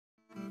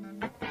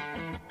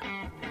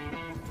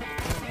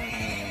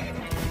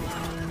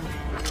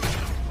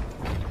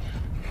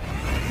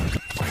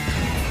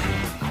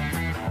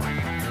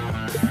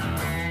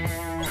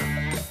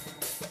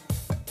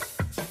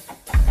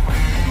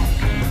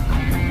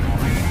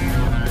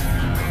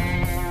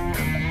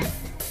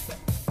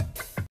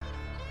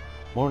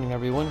Morning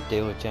everyone,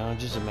 daily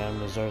challenges at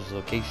Madam Nazar's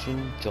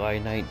location, July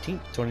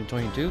 19th,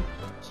 2022.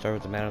 Start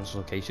with the Madam's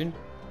location.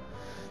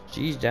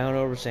 She's down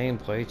over same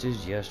place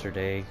as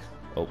yesterday.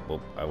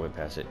 Oh, I went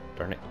past it,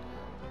 darn it.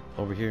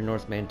 Over here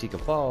North Manteca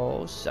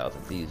Falls, south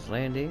of Thieves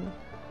Landing.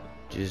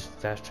 Just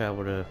fast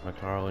travel to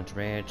McCarlin's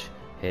Ranch,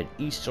 head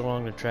east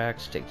along the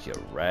tracks, takes you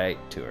right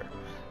to her.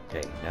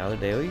 Okay, now the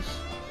dailies.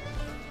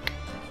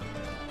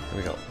 Here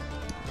we go.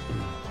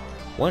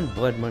 1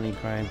 blood money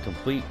crime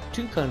complete,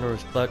 2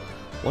 condors plucked,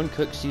 1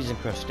 cooked seasoned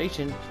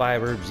crustacean,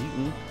 5 herbs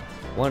eaten,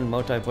 1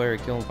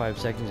 multiplayer kill in 5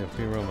 seconds in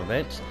free roam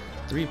events,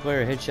 3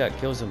 player headshot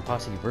kills in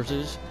posse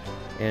versus,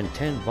 and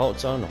 10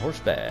 vaults on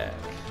horseback.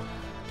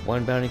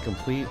 1 bounty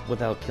complete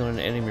without killing an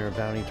enemy or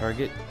bounty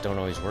target, don't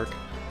always work.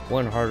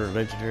 1 harder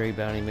legendary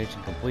bounty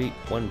mission complete,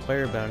 1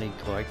 player bounty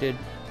collected,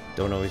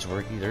 don't always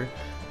work either.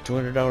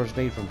 $200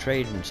 made from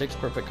trade and 6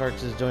 perfect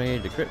carcasses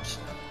donated to Crips.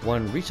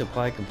 1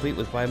 resupply complete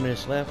with 5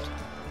 minutes left.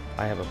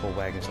 I have a full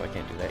wagon so I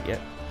can't do that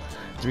yet.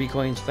 3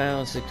 coins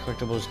found, 6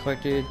 collectibles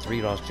collected,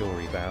 3 lost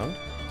jewelry found.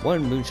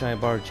 1 moonshine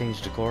bar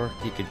changed decor,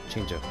 you could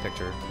change a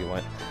picture if you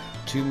want.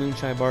 2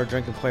 moonshine bar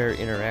drunken player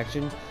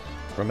interaction.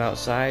 From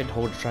outside,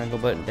 hold the triangle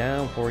button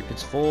down before it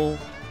gets full.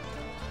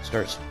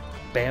 Start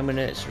spamming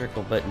that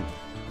circle button.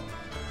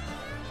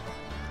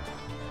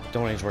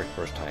 Don't always work the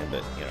first time,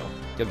 but you know,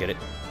 you'll get it.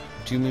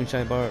 2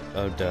 moonshine bar,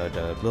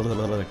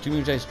 2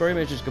 moonshine story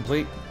missions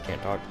complete.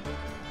 Can't talk.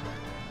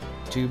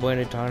 2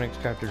 blended tonics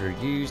crafted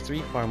or used,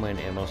 3 farmland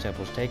ammo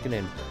samples taken,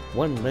 and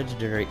 1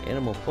 legendary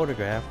animal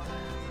photograph.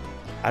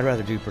 I'd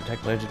rather do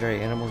protect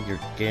legendary animal. You're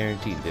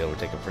guaranteed to be able to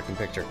take a freaking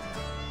picture.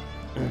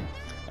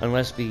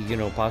 Unless we, you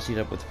know, posseed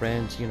up with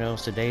friends, you know,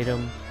 sedate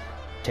them,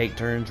 take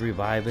turns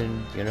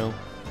reviving, you know,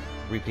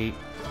 repeat.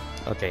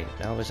 Okay,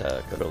 now let's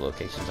go to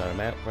locations on a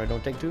map where I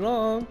don't take too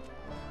long.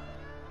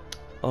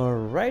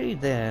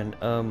 Alrighty then,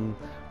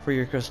 for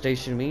your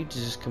crustacean meat,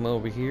 just come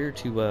over here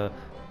to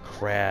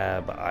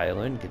Crab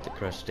Island, get the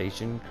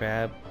crustacean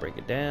crab, break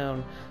it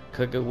down,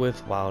 cook it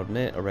with wild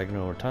mint,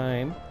 oregano, or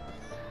thyme.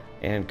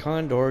 And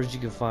condors you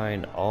can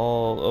find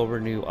all over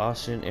New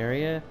Austin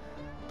area,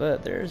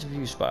 but there's a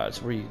few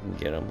spots where you can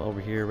get them.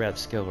 Over here,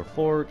 Rathskeller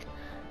Fork,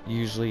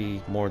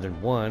 usually more than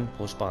 1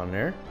 will spawn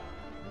there.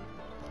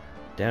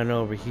 Down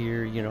over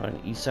here, you know, on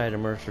the east side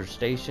of Mercer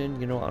Station,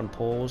 you know, on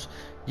poles,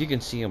 you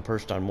can see them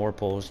perched on more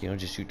poles. You know,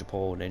 just shoot the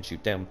pole and then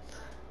shoot them,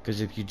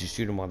 because if you just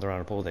shoot them while they're on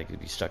a pole, they could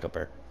be stuck up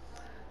there.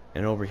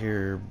 And over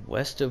here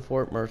west of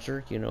Fort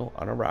Mercer, you know,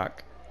 on a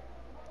rock.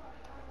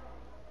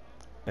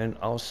 And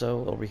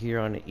also over here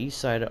on the east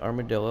side of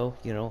Armadillo,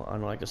 you know,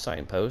 on like a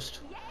signpost.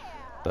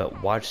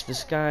 But watch the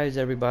skies,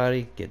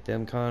 everybody. Get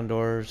them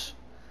condors.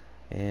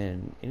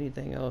 And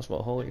anything else?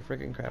 Well, holy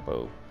freaking crap.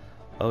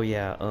 Oh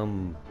yeah,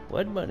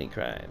 blood money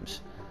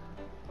crimes.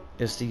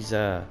 It's these,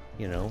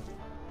 you know,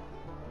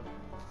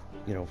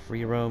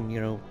 free roam, you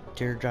know,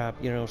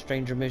 teardrop, you know,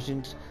 stranger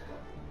missions.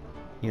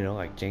 You know,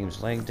 like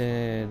James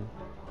Langdon.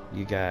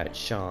 You got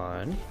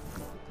Sean.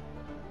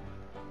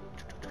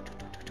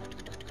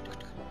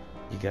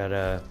 You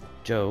got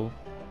Joe.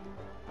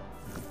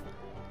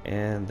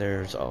 And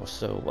there's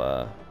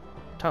also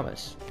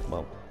Thomas.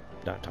 Well,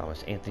 not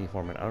Thomas, Anthony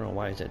Foreman. I don't know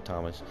why I said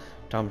Thomas.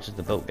 Thomas is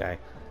the boat guy.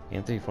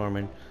 Anthony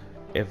Foreman.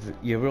 If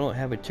you don't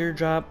have a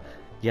teardrop,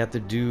 you have to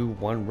do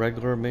 1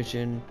 regular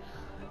mission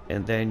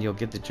and then you'll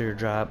get the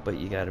teardrop, but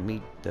you gotta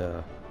meet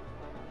the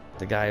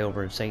guy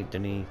over in St.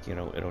 Denis, you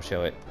know, it'll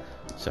show it.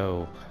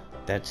 So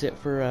that's it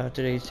for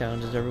today's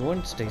challenges,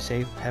 everyone. Stay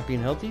safe, happy,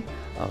 and healthy.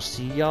 I'll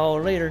see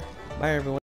y'all later. Bye, everyone.